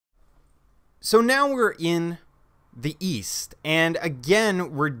So now we're in the East, and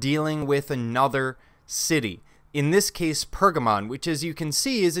again we're dealing with another city. In this case, Pergamon, which as you can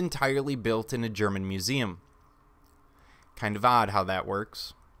see is entirely built in a German museum. Kind of odd how that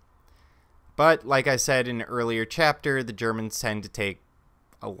works. But like I said in an earlier chapter, the Germans tend to take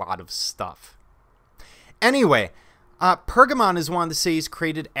a lot of stuff. Anyway, Pergamon is one of the cities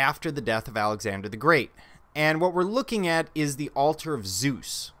created after the death of Alexander the Great. And what we're looking at is the Altar of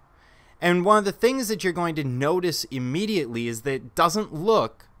Zeus. And one of the things that you're going to notice immediately is that it doesn't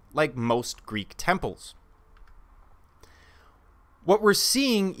look like most Greek temples. What we're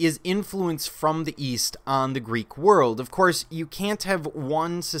seeing is influence from the East on the Greek world. Of course, you can't have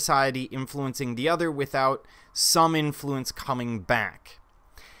one society influencing the other without some influence coming back.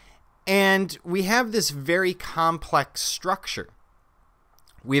 And we have this very complex structure.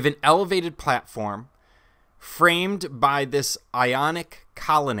 We have an elevated platform framed by this Ionic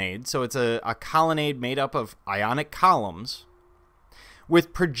colonnade. So it's a colonnade made up of Ionic columns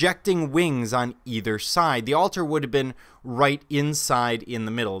with projecting wings on either side. The altar would have been right inside in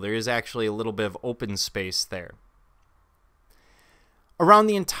the middle. There is actually a little bit of open space there. Around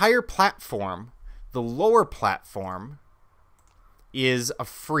the entire platform, the lower platform is a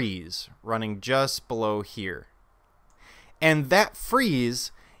frieze running just below here. And that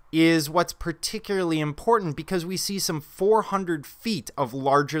frieze is what's particularly important because we see some 400 feet of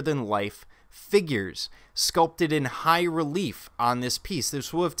larger-than-life figures sculpted in high relief on this piece.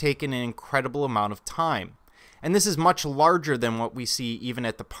 This will have taken an incredible amount of time. And this is much larger than what we see even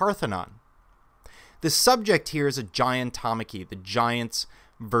at the Parthenon. The subject here is a giantomachy, the giants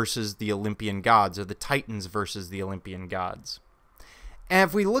versus the Olympian gods, or the Titans versus the Olympian gods. And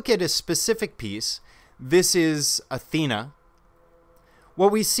if we look at a specific piece, this is Athena.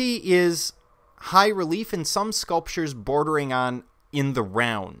 What we see is high relief and some sculptures bordering on in the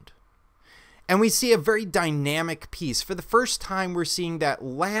round. And we see a very dynamic piece. For the first time, we're seeing that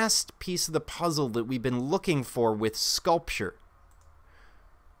last piece of the puzzle that we've been looking for with sculpture.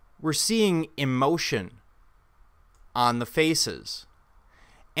 We're seeing emotion on the faces.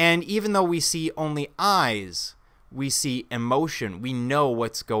 And even though we see only eyes, we see emotion. We know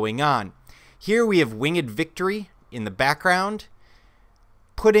what's going on. Here we have winged victory in the background,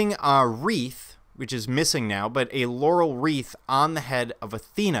 putting a wreath, which is missing now, but a laurel wreath on the head of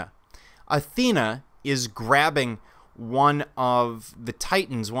Athena. Athena is grabbing one of the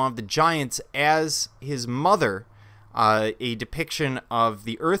Titans, one of the giants, as his mother, a depiction of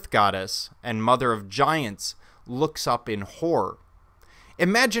the earth goddess and mother of giants, looks up in horror.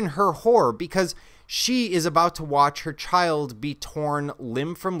 Imagine her horror because she is about to watch her child be torn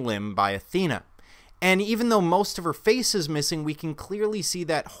limb from limb by Athena. And even though most of her face is missing, we can clearly see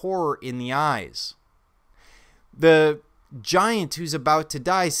that horror in the eyes. The giant who's about to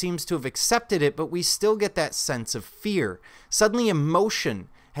die seems to have accepted it, but we still get that sense of fear. Suddenly emotion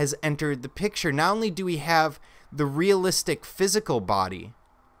has entered the picture. Not only do we have the realistic physical body,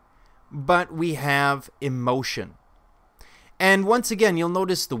 but we have emotion. And once again, you'll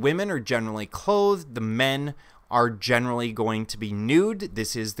notice the women are generally clothed. The men are generally going to be nude.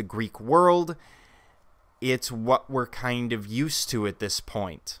 This is the Greek world. It's what we're kind of used to at this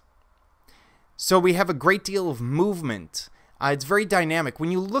point. So we have a great deal of movement. It's very dynamic. When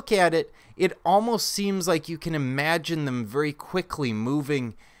you look at it, it almost seems like you can imagine them very quickly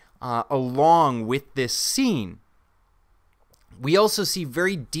moving along with this scene. We also see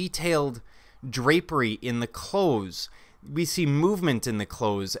very detailed drapery in the clothes. We see movement in the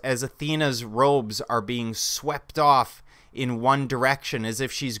clothes as Athena's robes are being swept off in one direction as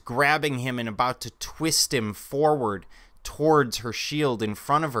if she's grabbing him and about to twist him forward towards her shield in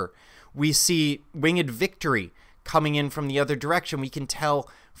front of her. We see winged victory coming in from the other direction. We can tell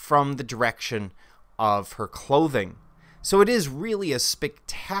from the direction of her clothing. So it is really a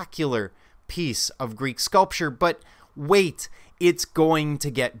spectacular piece of Greek sculpture, but wait, it's going to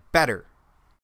get better.